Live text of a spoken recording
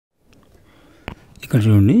ఇక్కడ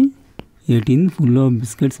చూడండి 18 full of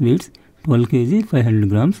biscuits weighs 12 kg 500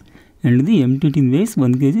 grams and the empty tin weighs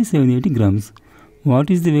 1 kg 780 grams. What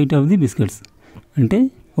is the weight of the biscuits? అంటే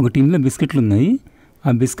ఒక టిన్లో బిస్కెట్లు ఉన్నాయి.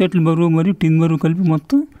 ఆ బిస్కెట్ల బరువు మరియు టిన్ బరువు కలిపి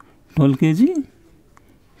మొత్తం 12 kg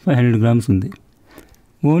 500 grams ఉంది.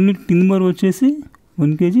 ఓన్లీ టిన్ బరువు వచ్చేసి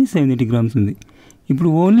 1 kg 780 grams ఉంది. ఇప్పుడు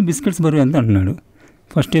ఓన్లీ బిస్కెట్స్ బరువు ఎంత అంటున్నాడు.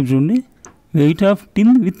 ఫస్ట్ స్టెప్ చూడండి, weight of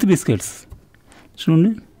tin with biscuits.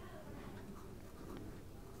 చూడండి,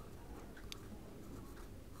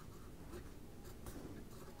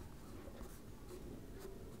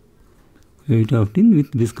 weight of tin with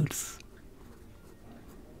biscuits.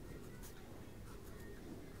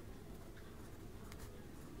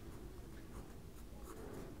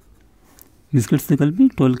 Biscuits కలిపి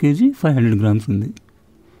 12 kg 500 grams ఉంది.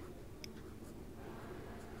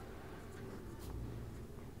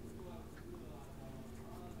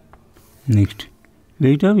 నెక్స్ట్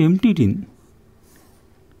వెయిట్ ఆఫ్ ఎంటీ టిన్.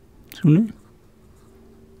 చూడండి,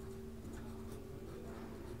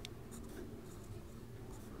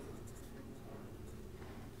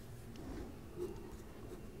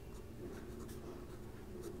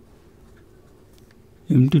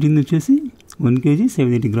 ఎంటీ టిన్ వచ్చేసి 1 kg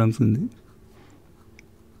 780 grams ఉంది.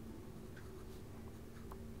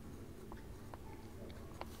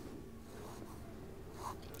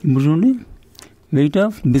 ఇప్పుడు చూడండి, వెయిట్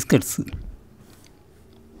ఆఫ్ బిస్కెట్స్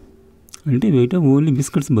అంటే వెయిట్ ఆఫ్ ఓన్లీ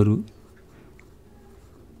బిస్కెట్స్ బరువు.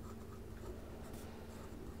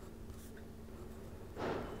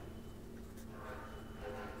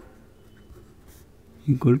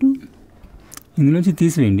 ఈక్వల్ టు ఇందులోంచి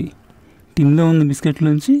తీసివేయండి, టిన్లో ఉన్న బిస్కెట్ల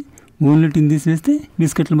నుంచి ఓన్లీ టిన్ తీసివేస్తే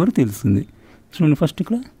బిస్కెట్ల బరువు తెలుస్తుంది. చూడండి, ఫస్ట్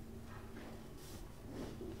ఇక్కడ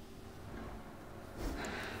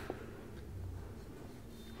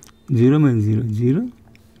 0 - 0 0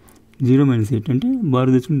 0 - 8 అంటే బారు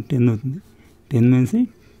తెచ్చుకుంటే 10 అవుతుంది. 10 - 8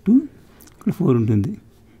 2, ఇక్కడ 4 ఉంటుంది.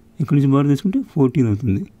 ఇక్కడ నుంచి బారు తెచ్చుకుంటే 14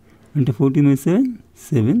 అవుతుంది. అంటే 14 - 7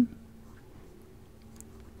 7.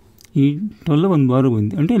 ఈ 12లో 1 బారు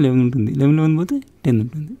పోయింది అంటే 11 ఉంటుంది. 11లో 1 పోతే 10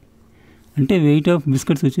 ఉంటుంది. అంటే వెయిట్ ఆఫ్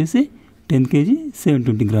బిస్కెట్స్ వచ్చేసి 10 kg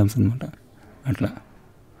 720 grams అనమాట. అట్లా.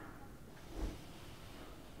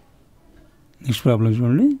 నెక్స్ట్ ప్రాబ్లం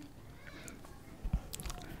చూడండి,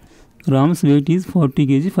 Rams wait is 40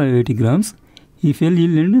 kg 580 grams. He fell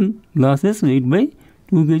ill and losses weight by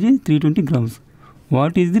 2 kg 320 grams.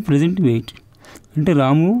 What is the present wait? అంటే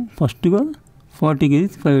రాము ఫస్ట్గా 40 kg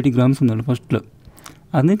 580 grams ఉన్నాడు ఫస్ట్లో.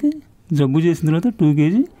 అందుకే జబ్బు చేసిన తర్వాత 2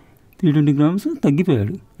 kg 320 grams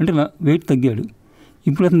తగ్గిపోయాడు, అంటే వెయిట్ తగ్గాడు.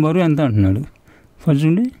 ఇప్పుడు అతను బరువు ఎంత అంటున్నాడు. ఫస్ట్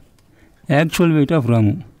చూడండి, actual weight of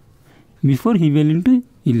Ramu before he well into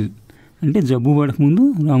ఇల్, అంటే జబ్బు పడకముందు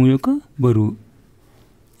రాము యొక్క బరువు.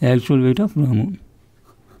 Actual weight of Ramu.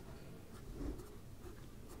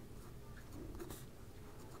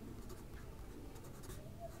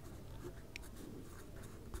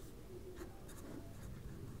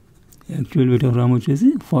 Actual weight of రాము వచ్చేసి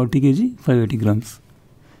 40 kg 580 grams.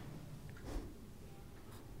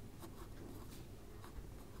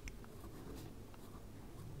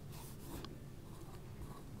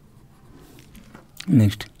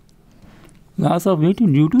 Next, loss of weight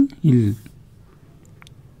due to ill.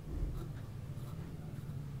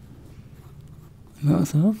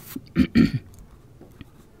 Loss of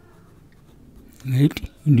weight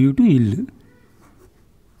due to ఇల్.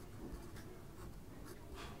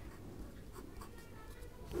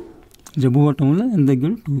 జబ్బు పట్టడం వల్ల ఎంత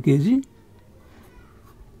తగ్గాడు, 2 kg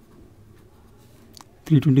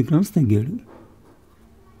 320 grams తగ్గాడు.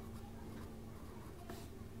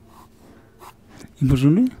 ఇప్పుడు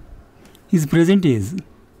చూడండి, his present age.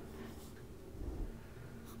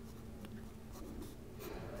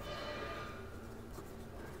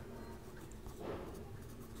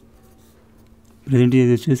 Present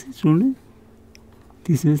age వచ్చేసి చూడండి,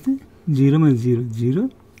 తీసివేస్తే 0 - 0 0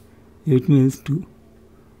 8 - 2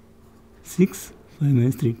 6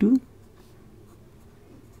 5 - 3 2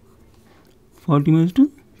 40 - 2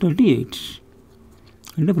 38.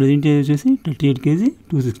 అంటే ప్రజెంట్ ఏజ్ వచ్చేసి 38 kg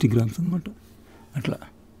 260 grams అనమాట. అట్లా.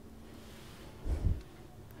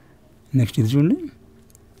 నెక్స్ట్ ఇది చూడండి,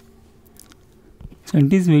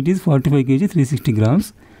 Chanti's wait is 45 kg 360 grams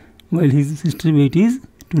while his sister wait is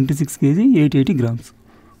 26 kg 880 grams.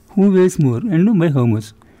 Who ways more and by how much?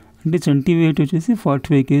 అంటే చంటి వెయిట్ వచ్చేసి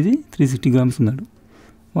 45 kg 360 grams ఉన్నాడు.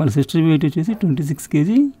 వాళ్ళ సిస్టర్ వెయిట్ వచ్చేసి 26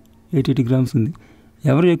 kg 880 grams ఉంది.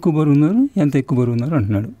 ఎవరు ఎక్కువ బరువు ఉన్నారు, ఎంత ఎక్కువ బరువు ఉన్నారు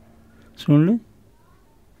అంటున్నాడు. చూడండి,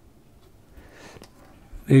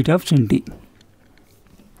 వెయిట్ ఆఫ్ చంటి.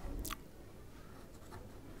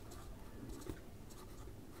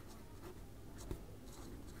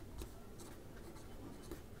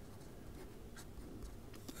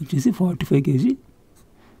 వచ్చేసి 45 kg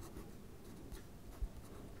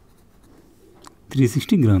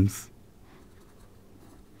 360 grams.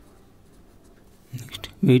 Next,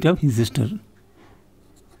 weight of his sister.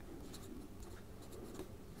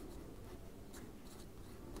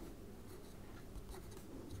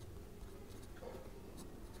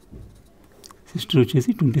 Sister వచ్చేసి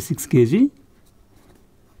 26 kg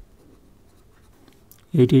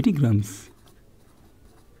 880 grams.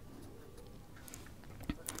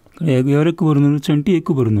 ఇక్కడ ఎవరు ఎక్కువ బరువున్నాడు? చంటి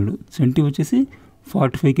ఎక్కువ బరువున్నాడు. చంటి వచ్చేసి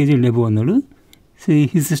 45 kg అండ్ అబవ్ అన్నాడు. సో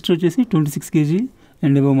హిస్ సిస్టర్ వచ్చేసి 26 kg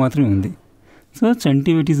అండ్ అబవ్ మాత్రమే ఉంది. So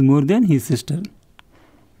Chanti wait is more than his sister.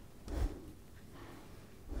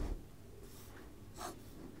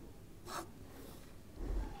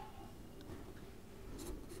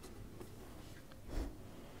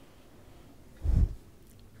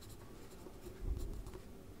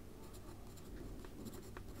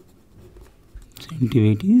 Chunti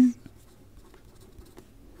weight is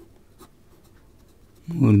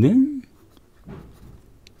more than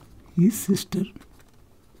his sister.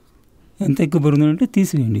 ఎంత ఎక్కువ బరువుందంటే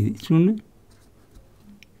తీసివేయండి. ఇది చూడండి,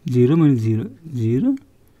 0 - 0 0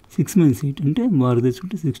 6 - 8 అంటే బార్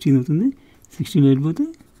తెచ్చుకుంటే 16 అవుతుంది. 16 8 పోతే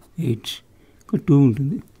 8, ఇక్కడ 2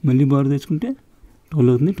 ఉంటుంది. మళ్ళీ బార్ తెచ్చుకుంటే 12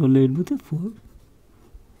 అవుతుంది. 12 8 పోతే 4,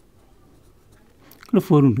 ఇక్కడ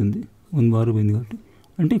 4 ఉంటుంది. 1 బార్ పోయింది కాబట్టి,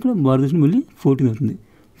 అంటే ఇక్కడ బార్ తెచ్చుకుంటే మళ్ళీ 14 అవుతుంది.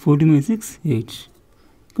 14 - 6 8,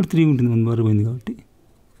 ఇక్కడ 3 ఉంటుంది. 1 బార్ పోయింది కాబట్టి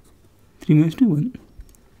 3 - 2 1.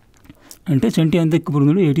 అంటే చంటి అంత ఎక్కువ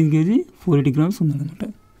ఉన్నాడు. 18 kg 480 grams ఉన్నాడు అనమాట.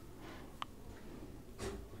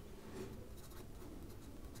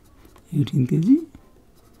 18 kg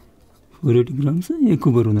 480 grams ఎక్కువ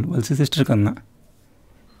బరువు ఉన్నాడు వాళ్ళ సిస్టర్ కన్నా.